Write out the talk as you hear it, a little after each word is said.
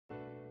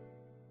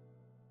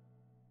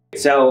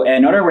So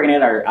in order we're gonna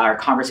get our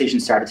conversation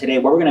started today,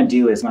 what we're gonna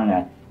do is we're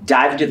gonna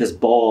dive into this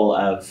bowl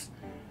of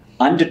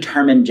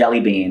undetermined jelly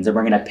beans, and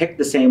we're gonna pick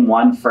the same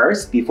one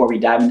first before we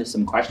dive into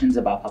some questions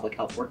about public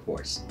health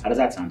workforce. How does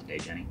that sound today,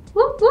 Jenny?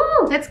 Woo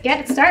woo, let's get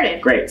it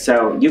started. Great,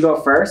 so you go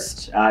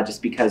first,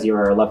 just because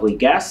you're a lovely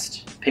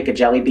guest. Pick a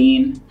jelly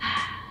bean.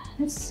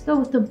 Let's go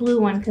with the blue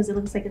one because it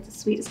looks like it's the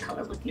sweetest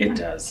color looking one. It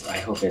does. I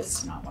hope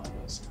it's not one of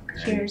those.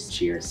 Okay. Cheers.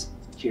 Cheers.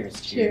 Cheers.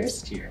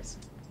 Cheers. Cheers.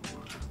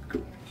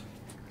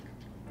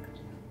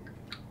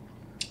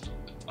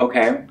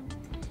 Okay.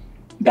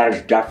 That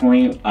is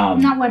definitely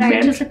not what I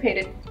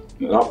anticipated.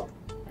 Oh,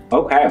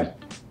 okay.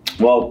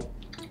 Well,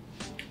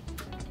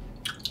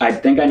 I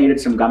think I needed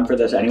some gum for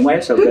this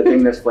anyway, so good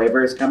thing this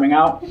flavor is coming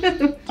out.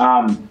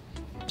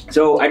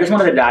 So I just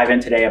wanted to dive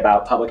in today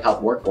about public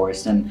health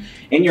workforce, and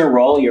in your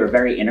role, you're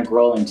very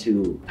integral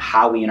into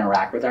how we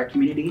interact with our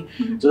community.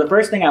 So the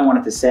first thing I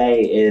wanted to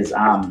say is,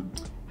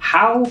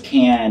 how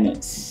can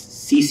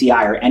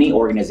CCI or any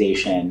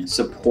organization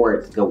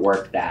support the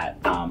work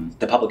that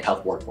the public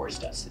health workforce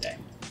does today?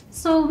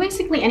 So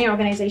basically any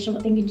organization,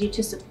 what they can do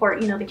to support,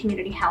 the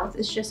community health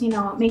is just,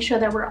 make sure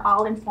that we're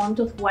all informed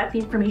with what the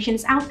information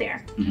is out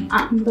there.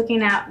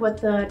 Looking at what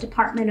the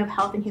Department of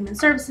Health and Human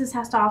Services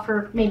has to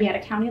offer, maybe at a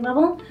county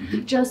level,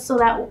 just so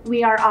that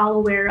we are all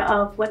aware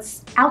of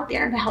what's out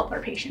there to help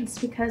our patients.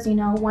 Because,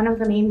 one of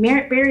the main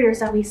barriers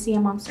that we see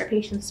amongst our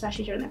patients,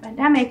 especially during the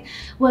pandemic,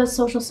 was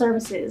social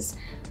services.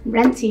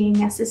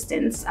 Renting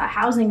assistance,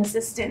 housing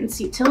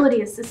assistance,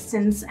 utility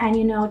assistance,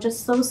 and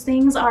just those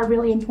things are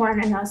really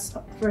important in us,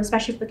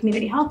 especially for the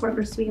community health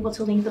workers, to be able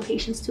to link the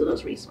patients to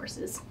those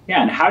resources.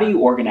 Yeah, and how do you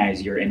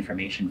organize your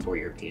information for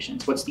your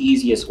patients? What's the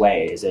easiest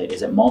way? Is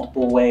it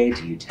multiple ways?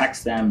 Do you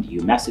text them? Do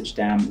you message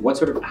them?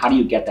 How do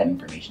you get that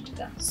information to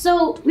them?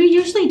 So we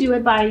usually do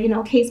it by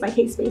case by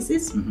case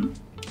basis.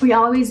 We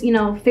always,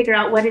 figure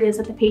out what it is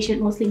that the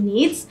patient mostly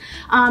needs.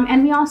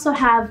 And we also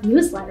have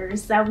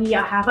newsletters that we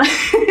have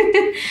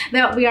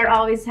that we are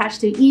always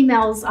attached to,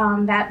 emails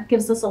that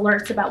gives us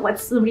alerts about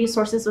what's the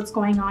resources, what's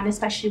going on,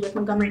 especially with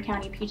Montgomery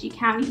County, PG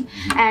County.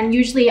 And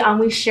usually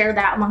we share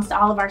that amongst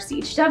all of our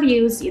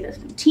CHWs, either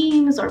through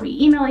Teams or we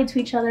email it to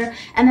each other.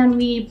 And then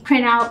we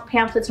print out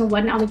pamphlets and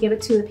whatnot, and we give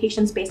it to the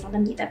patients based on the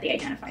need that they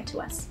identify to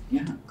us.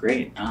 Yeah,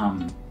 great.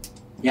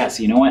 Yeah,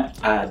 so you know what?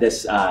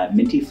 This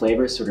minty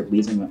flavor is sort of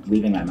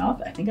leaving my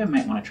mouth. I think I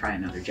might want to try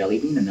another jelly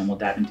bean, and then we'll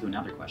dive into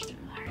another question.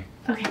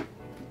 Okay.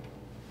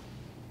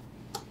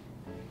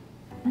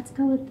 Let's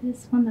go with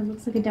this one that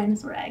looks like a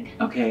dinosaur egg.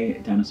 Okay,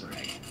 dinosaur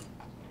egg.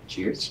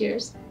 Cheers.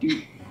 Cheers.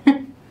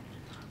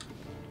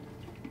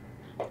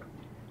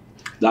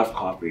 That's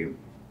coffee.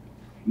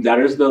 That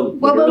is the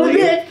What was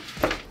it?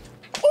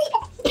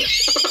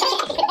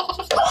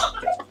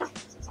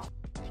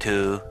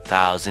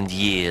 2,000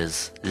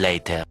 years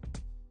later.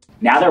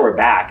 Now that we're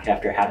back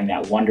after having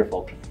that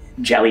wonderful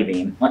jelly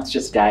bean, let's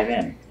just dive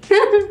in.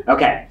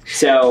 Okay,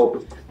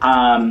 so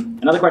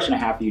another question I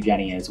have for you,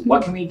 Jenny, is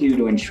what can we do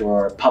to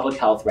ensure public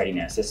health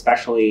readiness,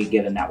 especially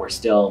given that we're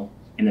still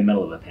in the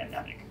middle of a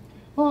pandemic?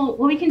 Well,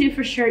 what we can do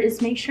for sure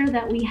is make sure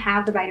that we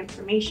have the right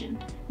information.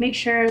 Make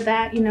sure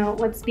that,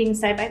 what's being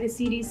said by the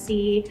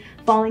CDC,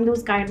 following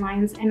those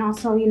guidelines, and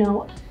also,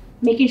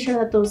 making sure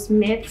that those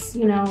myths,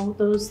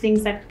 those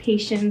things that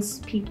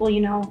people,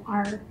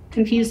 are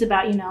confused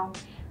about,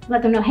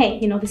 let them know, hey,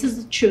 this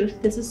is the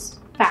truth, this is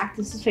fact,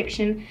 this is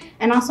fiction,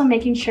 and also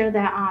making sure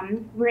that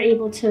we're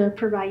able to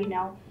provide,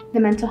 the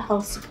mental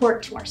health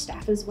support to our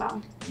staff as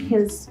well,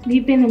 because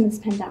we've been in this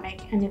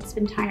pandemic and it's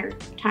been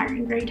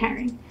tiring, very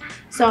tiring.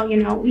 So,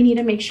 we need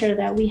to make sure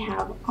that we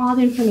have all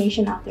the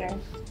information out there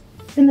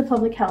in the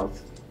public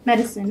health,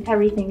 medicine,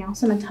 everything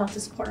else, and mental health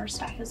to support our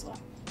staff as well.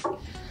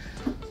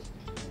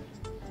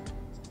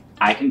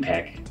 I can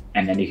pick,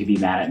 and then you could be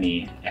mad at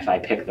me if I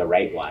pick the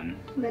right one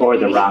or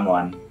the wrong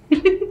one.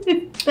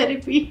 Let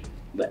it be.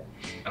 But,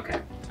 okay,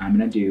 I'm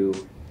gonna do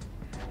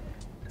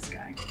this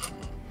guy.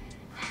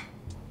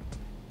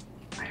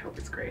 I hope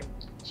it's great.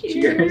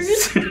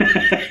 Cheers.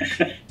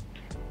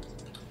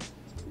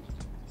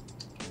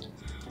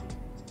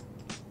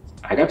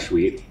 I got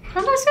sweet.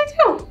 I got sweet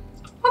too.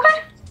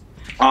 Okay.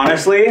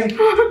 Honestly,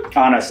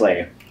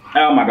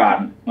 oh my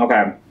God.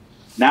 Okay,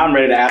 now I'm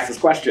ready to ask this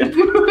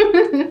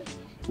question.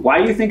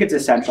 Why do you think it's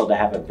essential to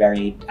have a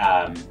very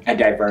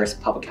diverse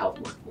public health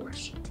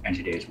workforce in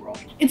today's world?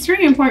 It's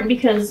very important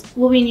because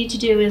what we need to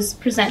do is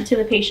present to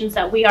the patients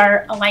that we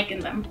are alike in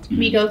them.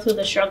 We go through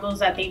the struggles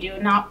that they do,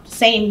 not the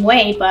same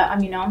way, but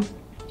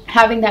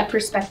having that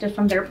perspective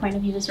from their point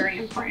of view is very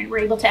important. We're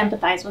able to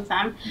empathize with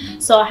them.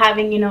 So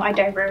having, a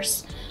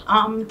diverse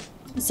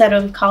set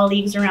of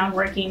colleagues around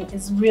working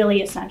is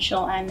really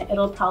essential, and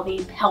it'll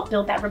probably help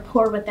build that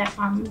rapport with that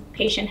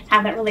patient,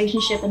 have that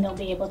relationship, and they'll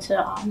be able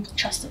to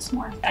trust us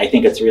more. I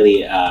think it's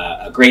really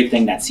a great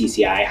thing that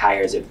CCI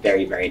hires a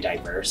very, very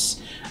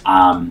diverse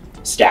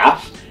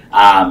staff.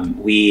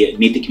 We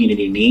meet the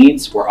community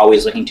needs. We're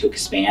always looking to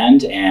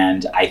expand,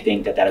 and I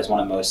think that is one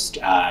of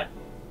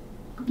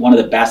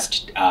the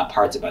best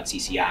parts about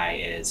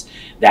CCI is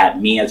that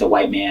me as a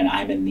white man,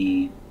 I'm in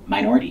the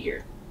minority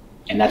here.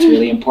 And that's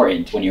really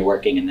important when you're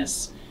working in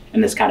this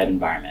kind of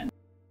environment.